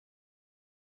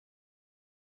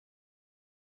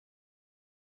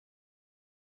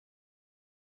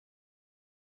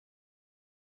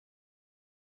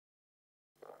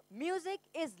Music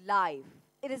is life.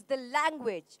 It is the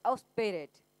language of spirit.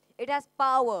 It has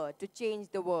power to change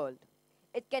the world.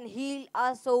 It can heal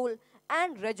our soul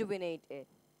and rejuvenate it.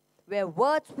 Where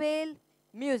words fail,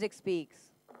 music speaks.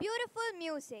 Beautiful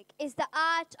music is the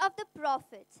art of the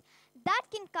prophets that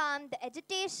can calm the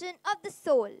agitation of the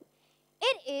soul.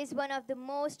 It is one of the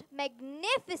most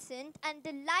magnificent and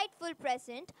delightful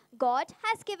present God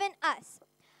has given us.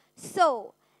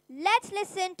 So, let's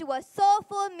listen to a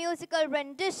soulful musical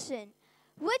rendition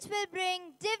which will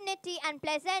bring dignity and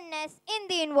pleasantness in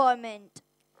the environment.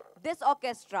 This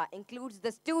orchestra includes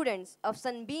the students of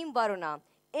Sunbeam Varuna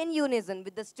in unison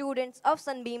with the students of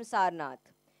Sunbeam Sarnath.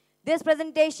 This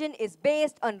presentation is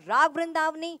based on Rag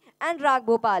Vrindavani and Rag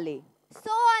Bhopali. So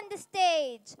on the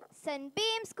stage,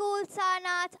 Sunbeam School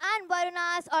Sarnath and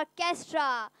Varuna's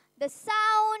orchestra, the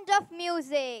sound of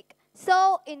music.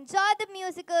 So enjoy the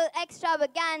musical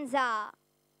extravaganza.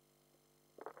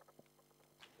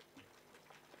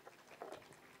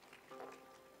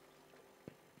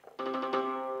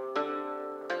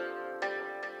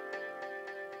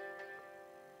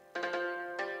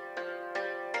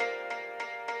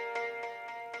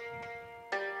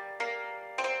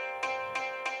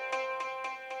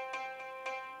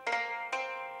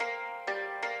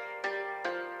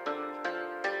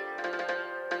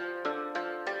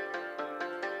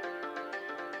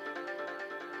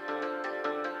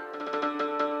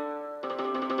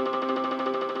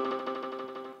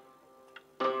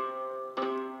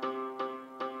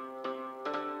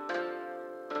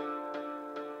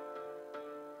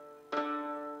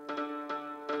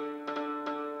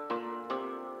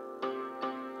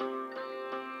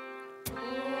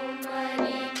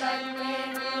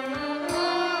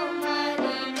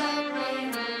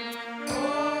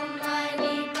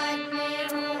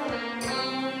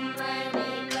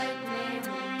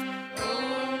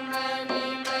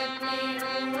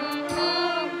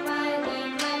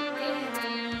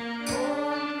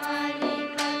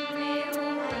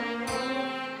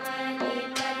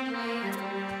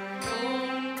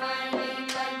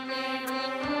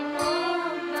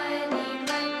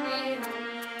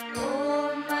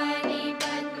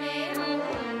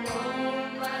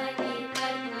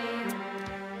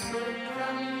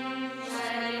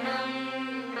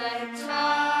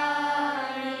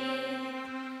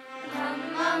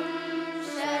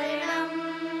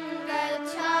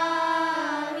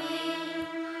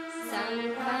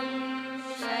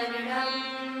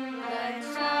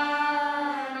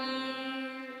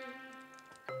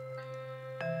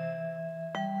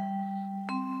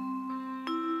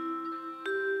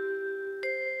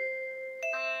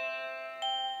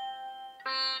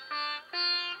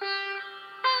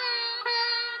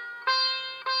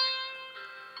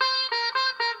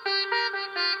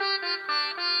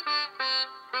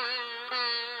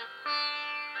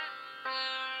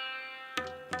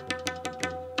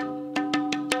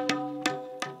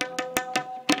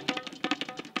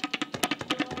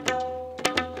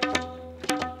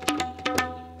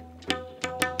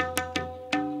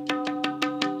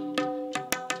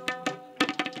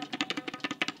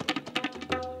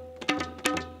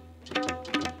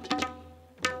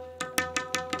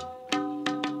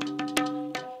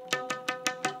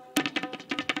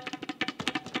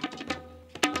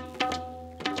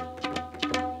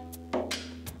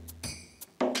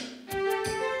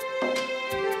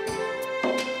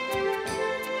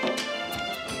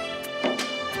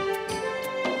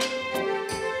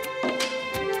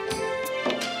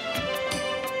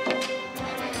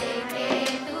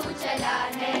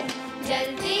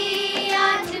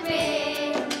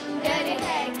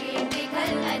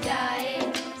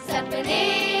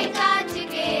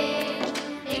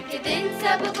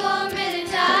 सबको मिल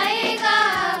जाएगा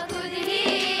खुद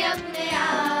ही अपने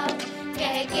आप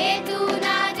कह के तू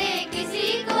ना दे किसी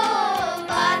को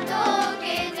बातों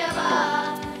के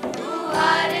जवाब तू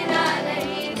हारना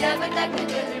नहीं जब तक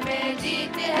दिल में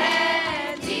जीत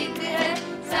है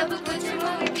सब कुछ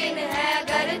मुमकिन है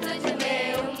अगर तुझ में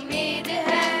उम्मीद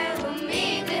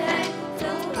है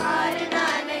तू हारना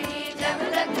नहीं जब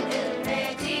तक दिल में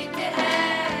जीत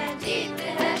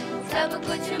है सब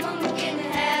कुछ मुमकिन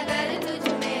है अगर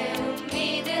तुझ में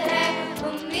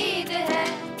उम्मीद है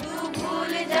तू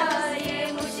भूल जा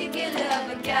ये मुश्किल अब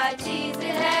क्या चीज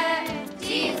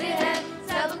है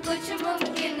सब कुछ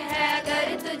मुमकिन है अगर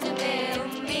तुझ में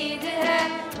उम्मीद है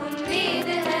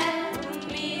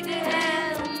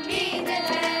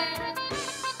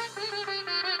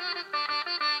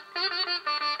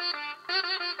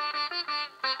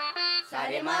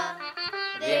सारे मा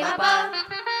रे मा पा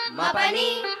मा पानी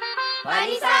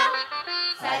पानी सा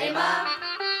सारे मा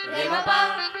रे मा पा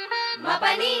मा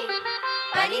पानी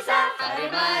pani sa, sa re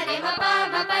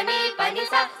ma pani pani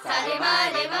sa, sa re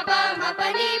ma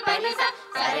pani pani sa,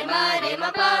 sa re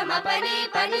ma pani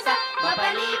pani sa,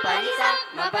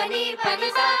 ma pani pani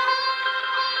sa.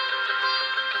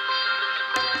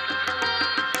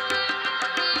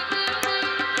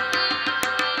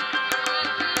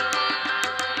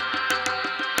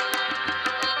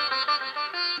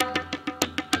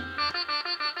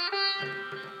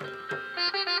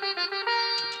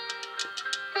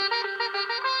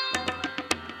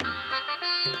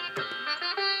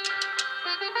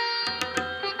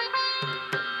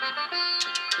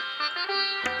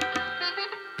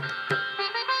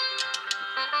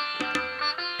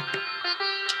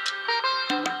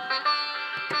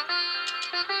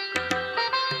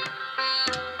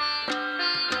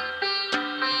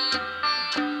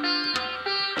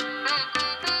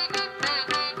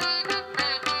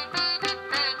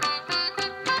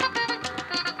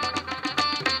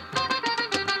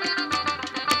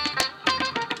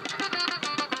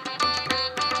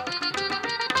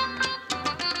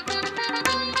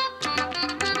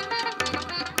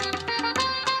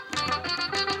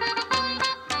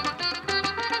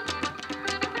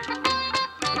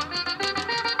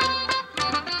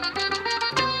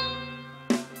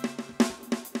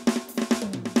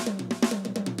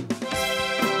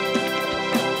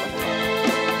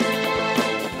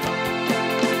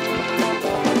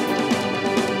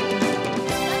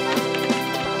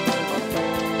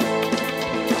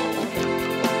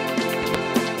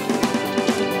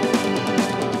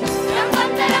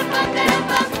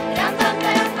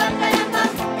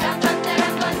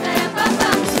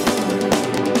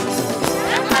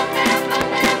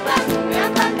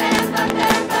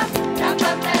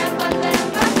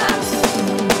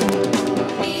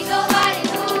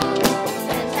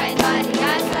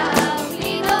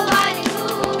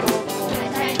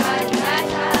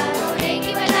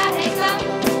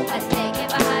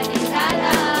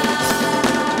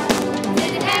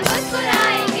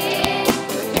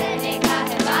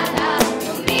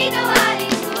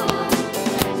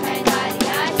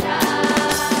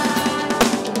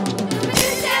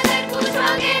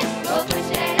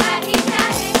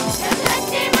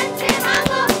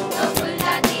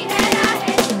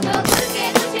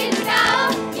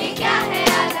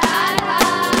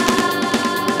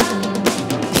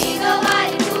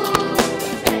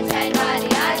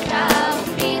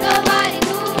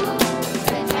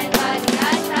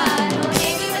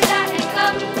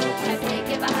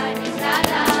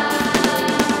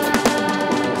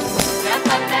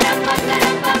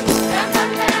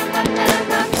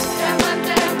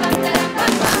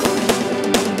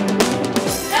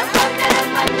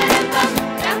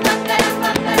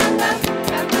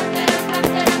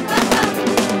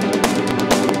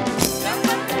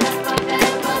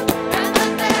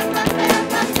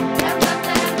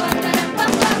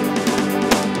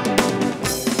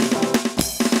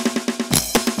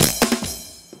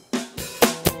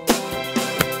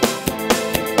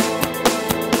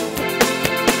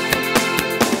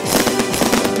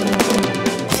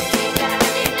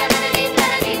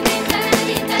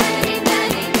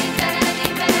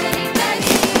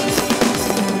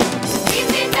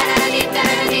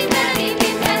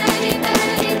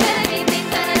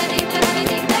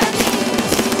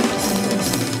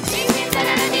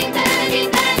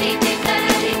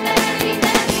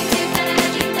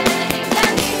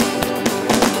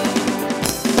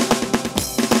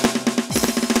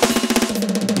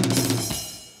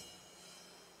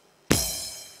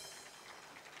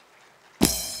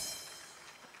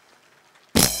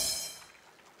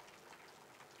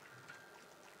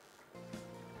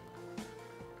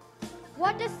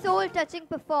 What a soul-touching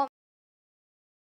performance.